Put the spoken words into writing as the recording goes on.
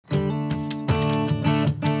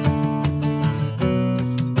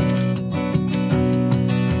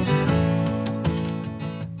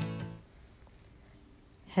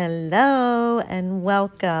Hello and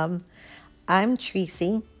welcome. I'm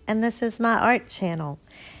Tracy and this is my art channel.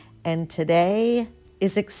 And today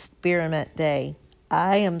is Experiment Day.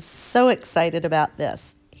 I am so excited about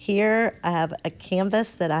this. Here I have a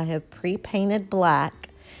canvas that I have pre-painted black,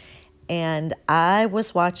 and I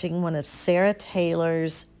was watching one of Sarah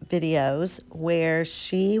Taylor's videos where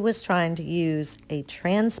she was trying to use a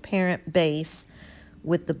transparent base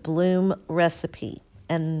with the bloom recipe,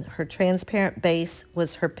 and her transparent base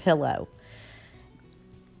was her pillow.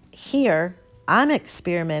 Here I'm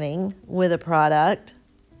experimenting with a product,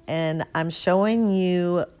 and I'm showing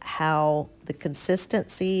you how the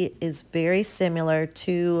consistency is very similar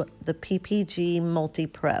to the PPG Multi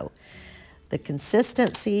Pro. The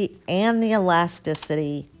consistency and the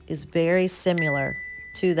elasticity is very similar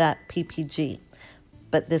to that PPG,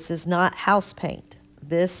 but this is not house paint.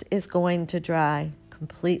 This is going to dry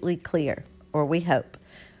completely clear, or we hope.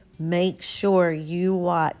 Make sure you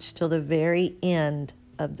watch till the very end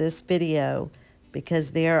of this video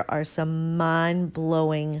because there are some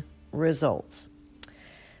mind-blowing results.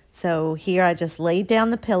 So here I just laid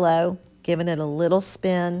down the pillow, giving it a little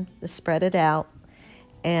spin to spread it out,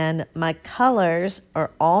 and my colors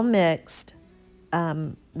are all mixed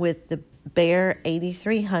with the Behr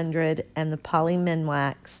 8300 and the Poly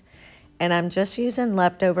Minwax, and I'm just using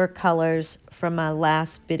leftover colors from my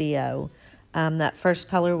last video. That first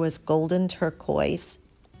color was golden turquoise,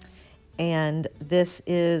 and this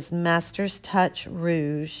is Master's Touch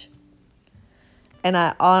Rouge. And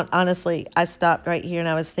I honestly stopped right here and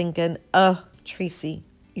I was thinking, oh, Tracy,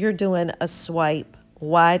 you're doing a swipe.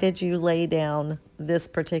 Why did you lay down this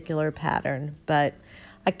particular pattern? But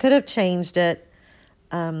I could have changed it,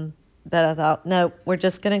 but I thought, no, we're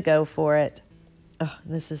just going to go for it. Oh,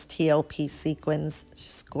 this is TLP sequins,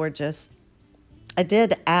 just gorgeous. I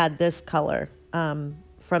did add this color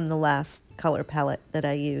from the last color palette that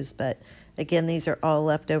I used, but again, these are all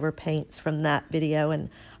leftover paints from that video, and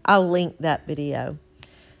I'll link that video.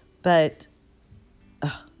 But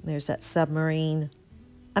there's that Submarine.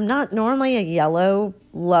 I'm not normally a yellow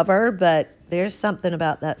lover, but there's something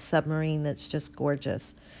about that Submarine that's just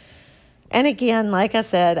gorgeous. And again, like I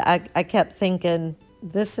said, I kept thinking,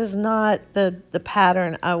 this is not the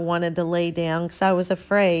pattern I wanted to lay down because I was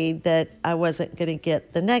afraid that I wasn't going to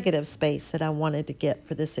get the negative space that I wanted to get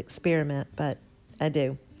for this experiment, but I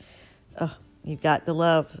do. Oh, you've got to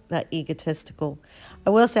love that Egotistical. I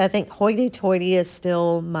will say I think Hoity Toity is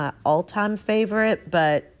still my all-time favorite,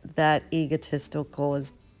 but that Egotistical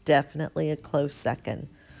is definitely a close second.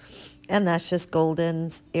 And that's just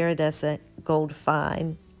Golden's Iridescent Gold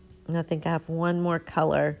Fine. And I think I have one more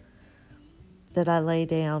color that I lay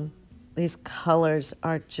down. These colors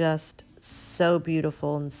are just so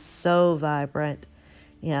beautiful and so vibrant.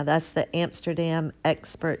 Yeah, that's the Amsterdam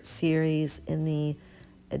Expert Series in the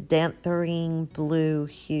Indantherene blue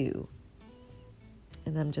hue.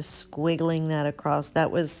 And I'm just squiggling that across.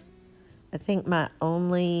 That was, I think, my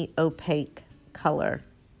only opaque color.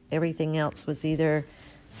 Everything else was either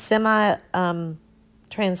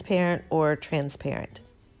semi-transparent or transparent.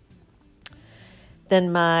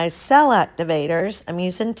 Then my cell activators, I'm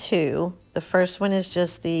using two. The first one is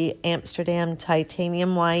just the Amsterdam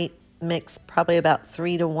Titanium White, mixed probably about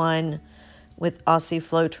 3-to-1 with Aussie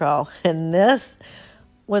Floetrol. And this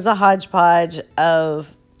was a hodgepodge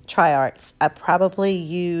of TriArts. I probably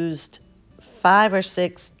used 5 or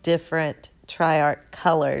 6 different TriArt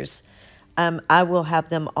colors. I will have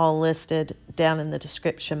them all listed down in the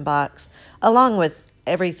description box, along with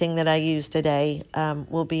everything that I use today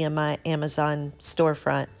will be in my Amazon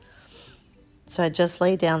storefront. So I just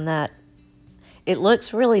laid down that. It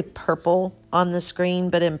looks really purple on the screen,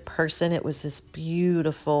 but in person it was this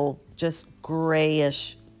beautiful, just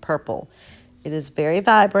grayish purple. It is very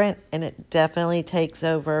vibrant and it definitely takes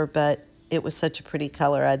over, but it was such a pretty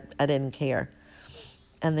color, I didn't care.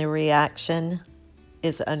 And the reaction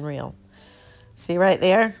is unreal. See right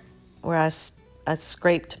there where I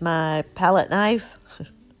scraped my palette knife?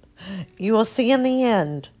 You will see in the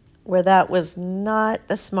end where that was not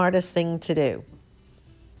the smartest thing to do.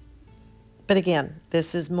 But again,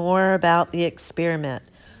 this is more about the experiment.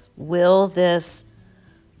 Will this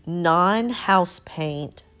non-house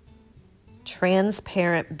paint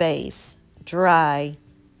transparent base dry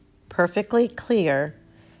perfectly clear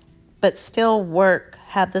but still work,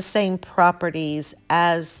 have the same properties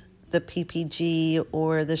as the PPG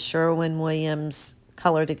or the Sherwin-Williams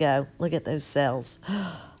Color to Go? Look at those cells.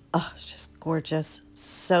 Oh, it's just gorgeous.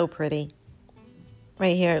 So pretty.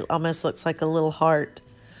 Right here, it almost looks like a little heart.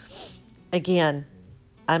 Again,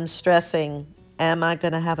 I'm stressing, am I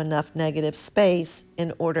going to have enough negative space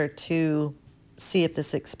in order to see if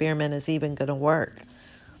this experiment is even going to work?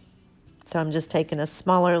 So I'm just taking a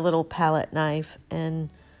smaller little palette knife and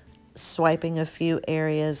swiping a few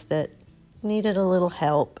areas that needed a little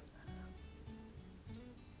help.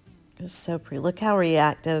 It's so pretty. Look how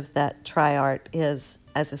reactive that TriArt is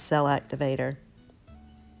as a cell activator.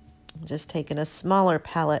 I'm just taking a smaller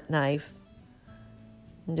palette knife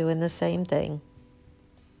and doing the same thing.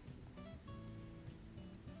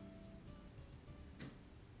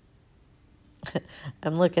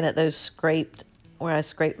 I'm looking at those scraped, where I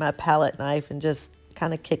scraped my palette knife and just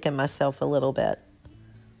kind of kicking myself a little bit.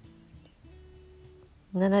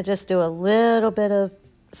 And then I just do a little bit of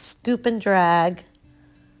scoop and drag.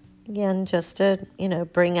 Again, just to, you know,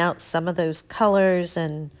 bring out some of those colors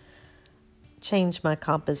and change my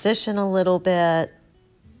composition a little bit.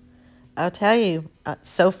 I'll tell you,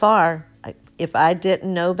 so far, if I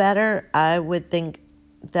didn't know better, I would think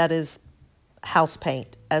that is house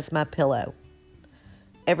paint as my pillow.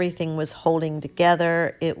 Everything was holding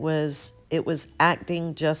together. It was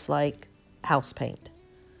acting just like house paint.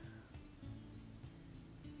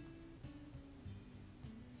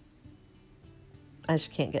 I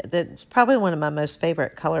just can't get, that's probably one of my most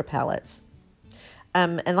favorite color palettes.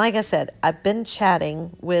 And like I said, I've been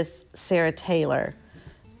chatting with Sarah Taylor.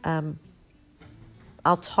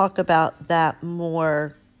 I'll talk about that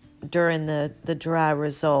more during the dry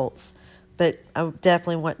results, but I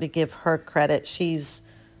definitely want to give her credit. She's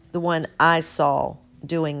the one I saw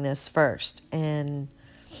doing this first. And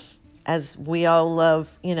as we all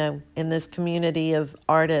love, you know, in this community of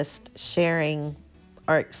artists sharing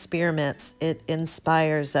our experiments, it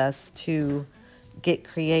inspires us to get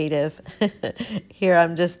creative. Here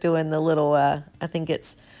I'm just doing the little, I think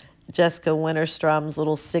it's Jessica Winterstrom's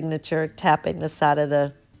little signature, tapping the side of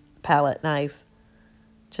the palette knife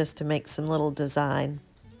just to make some little design.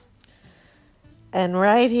 And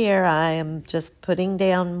right here I am just putting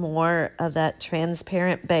down more of that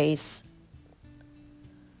transparent base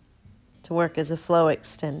to work as a flow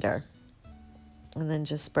extender, and then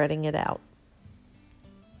just spreading it out.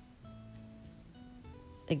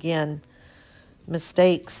 Again,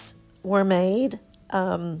 mistakes were made,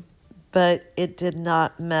 but it did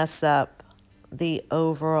not mess up the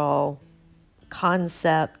overall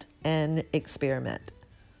concept and experiment.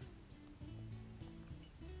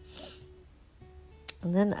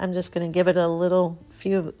 And then I'm just going to give it a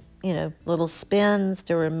few, you know, little spins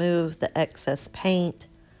to remove the excess paint.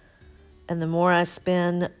 And the more I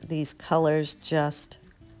spin, these colors just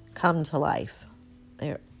come to life.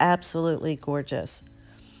 They're absolutely gorgeous.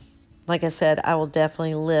 Like I said, I will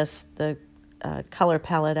definitely list the color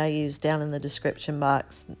palette I use down in the description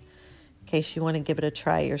box in case you want to give it a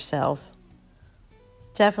try yourself.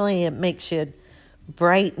 Definitely it makes you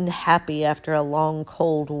bright and happy after a long,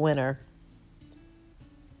 cold winter.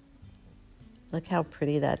 Look how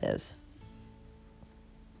pretty that is.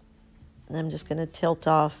 And I'm just going to tilt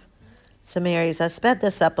off some areas. I sped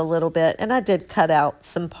this up a little bit, and I did cut out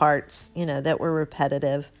some parts, you know, that were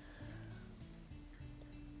repetitive.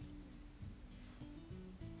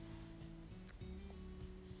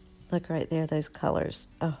 Look right there, those colors.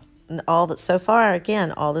 Oh, and all that, so far,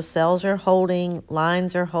 again, all the cells are holding,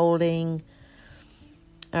 lines are holding.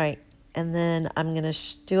 All right, and then I'm going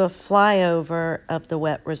to do a flyover of the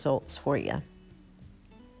wet results for you.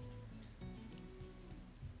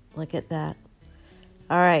 Look at that.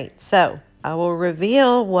 All right, so I will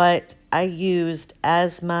reveal what I used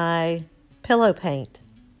as my pillow paint.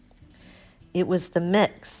 It was the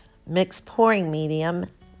mixed pouring medium,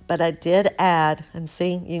 but I did add, and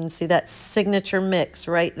see, you can see that signature mix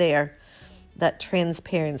right there, that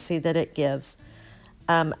transparency that it gives.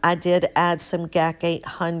 I did add some GAC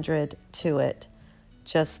 800 to it,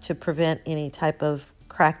 just to prevent any type of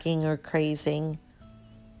cracking or crazing.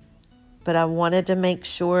 But I wanted to make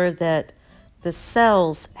sure that the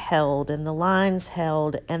cells held and the lines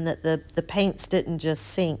held, and that the paints didn't just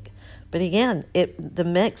sink. But again, the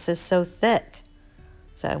mix is so thick.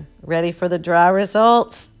 So, ready for the dry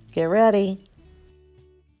results? Get ready.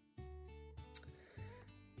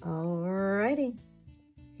 Alrighty,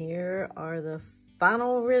 here are the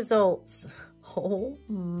final results. Oh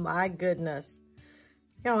my goodness.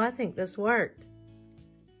 Yo, I think this worked.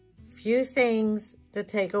 Few things to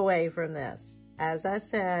take away from this. As I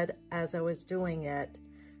said, as I was doing it,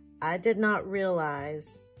 I did not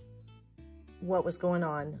realize what was going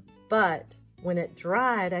on. But when it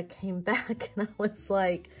dried, I came back and I was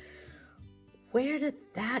like, where did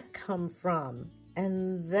that come from?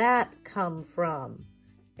 And that come from?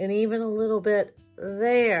 And even a little bit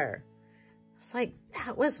there. It's like,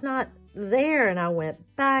 that was not there. And I went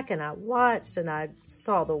back and I watched and I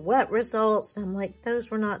saw the wet results. And I'm like, those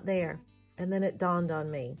were not there. And then it dawned on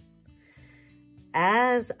me.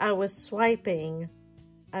 as I was swiping,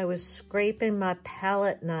 I was scraping my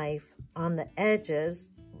palette knife on the edges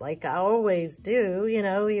like I always do. You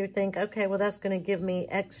know, you think, okay, well, that's going to give me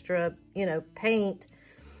extra, you know, paint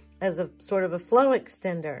as a sort of a flow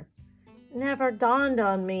extender. Never dawned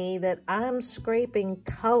on me that I'm scraping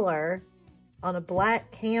color on a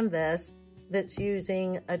black canvas that's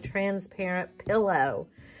using a transparent pillow.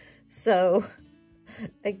 So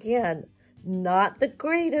again, not the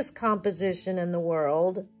greatest composition in the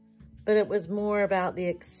world, but it was more about the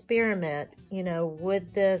experiment. You know,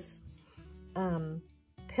 would this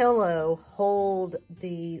pillow hold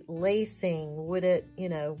the lacing? Would it, you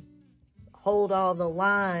know, hold all the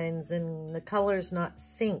lines and the colors not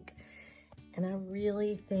sink? And I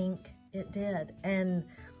really think it did. And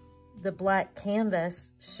the black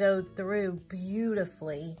canvas showed through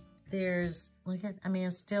beautifully. There's, look at, I mean,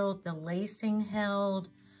 it's still, the lacing held.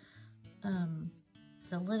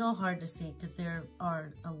 It's a little hard to see because there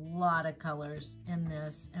are a lot of colors in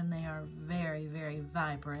this, and they are very, very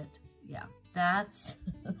vibrant. Yeah, that's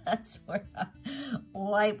where I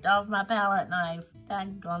wiped off my palette knife.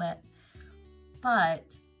 Daggone it.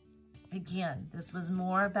 But again, this was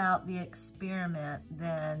more about the experiment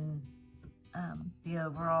than the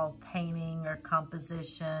overall painting or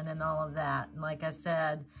composition and all of that. And like I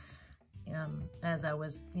said, as I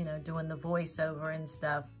was, you know, doing the voiceover and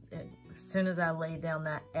stuff, as soon as I laid down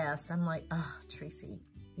that S, I'm like, oh, Tracy,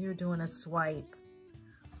 you're doing a swipe.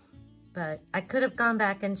 But I could have gone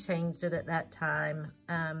back and changed it at that time.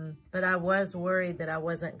 But I was worried that I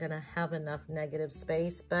wasn't going to have enough negative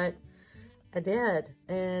space, but I did.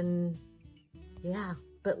 And yeah,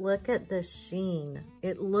 but look at the sheen.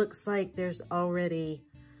 It looks like there's already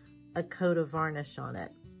a coat of varnish on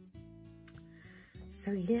it.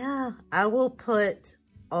 So yeah, I will put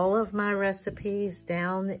all of my recipes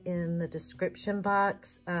down in the description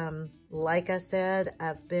box. Like I said,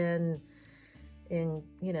 I've been in,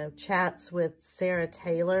 you know, chats with Sarah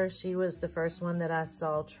Taylor. She was the first one that I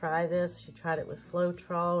saw try this. She tried it with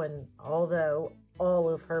Floetrol, and although all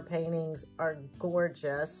of her paintings are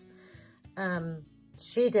gorgeous,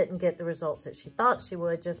 she didn't get the results that she thought she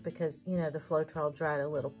would, just because, you know, the Floetrol dried a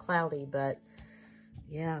little cloudy. But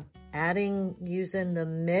yeah, using the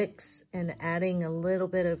mix and adding a little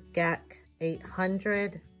bit of GAC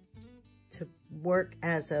 800 to work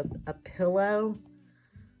as a pillow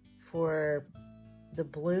for the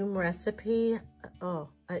bloom recipe. Oh,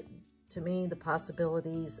 to me, the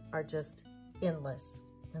possibilities are just endless.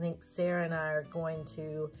 I think Sarah and I are going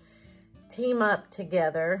to team up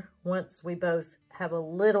together once we both have a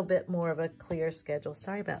little bit more of a clear schedule.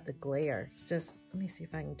 Sorry about the glare. It's just, let me see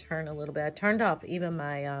if I can turn a little bit. I turned off even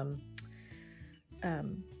my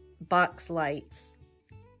box lights,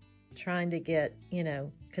 trying to get, you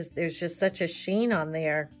know, because there's just such a sheen on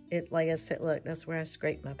there. It, like I said, look, that's where I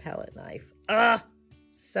scraped my palette knife. Ah,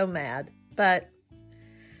 so mad. But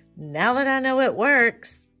now that I know it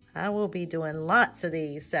works, I will be doing lots of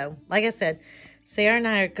these. So like I said, Sarah and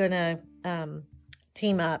I are going to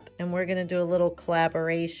team up, and we're going to do a little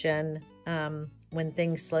collaboration when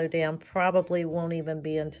things slow down. Probably won't even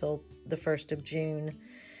be until the 1st of June,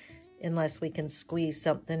 unless we can squeeze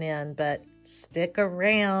something in. But stick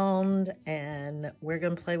around, and we're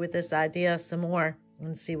going to play with this idea some more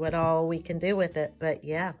and see what all we can do with it. But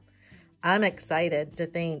yeah, I'm excited to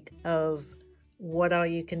think of what all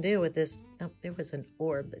you can do with this. Oh, there was an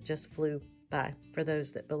orb that just flew by, for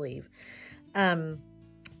those that believe.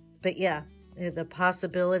 But yeah, the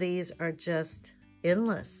possibilities are just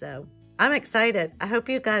endless. So I'm excited. I hope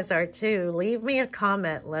you guys are too. Leave me a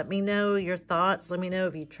comment. Let me know your thoughts. Let me know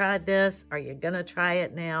if you tried this. Are you going to try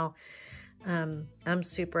it now? I'm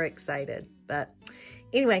super excited. But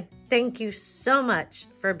anyway, thank you so much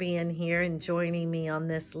for being here and joining me on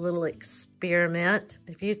this little experiment.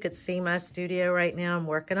 If you could see my studio right now, I'm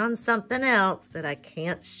working on something else that I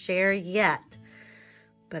can't share yet,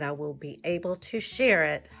 but I will be able to share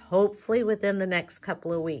it hopefully within the next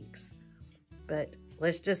couple of weeks. But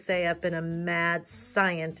let's just say I've been a mad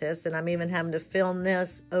scientist, and I'm even having to film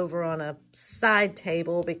this over on a side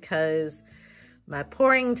table because my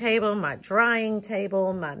pouring table, my drying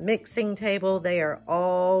table, my mixing table, they are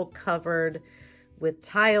all covered with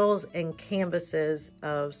tiles and canvases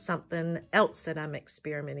of something else that I'm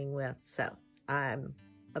experimenting with. So I'm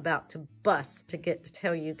about to bust to get to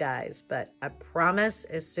tell you guys, but I promise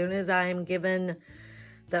as soon as I am given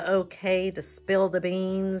the okay to spill the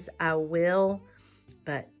beans, I will.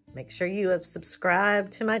 But make sure you have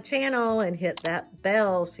subscribed to my channel and hit that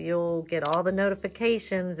bell so you'll get all the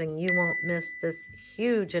notifications and you won't miss this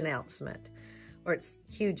huge announcement. Or it's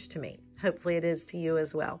huge to me. Hopefully it is to you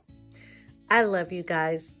as well. I love you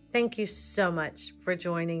guys. Thank you so much for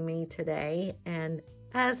joining me today. And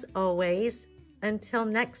as always, until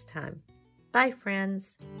next time, bye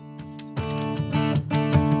friends.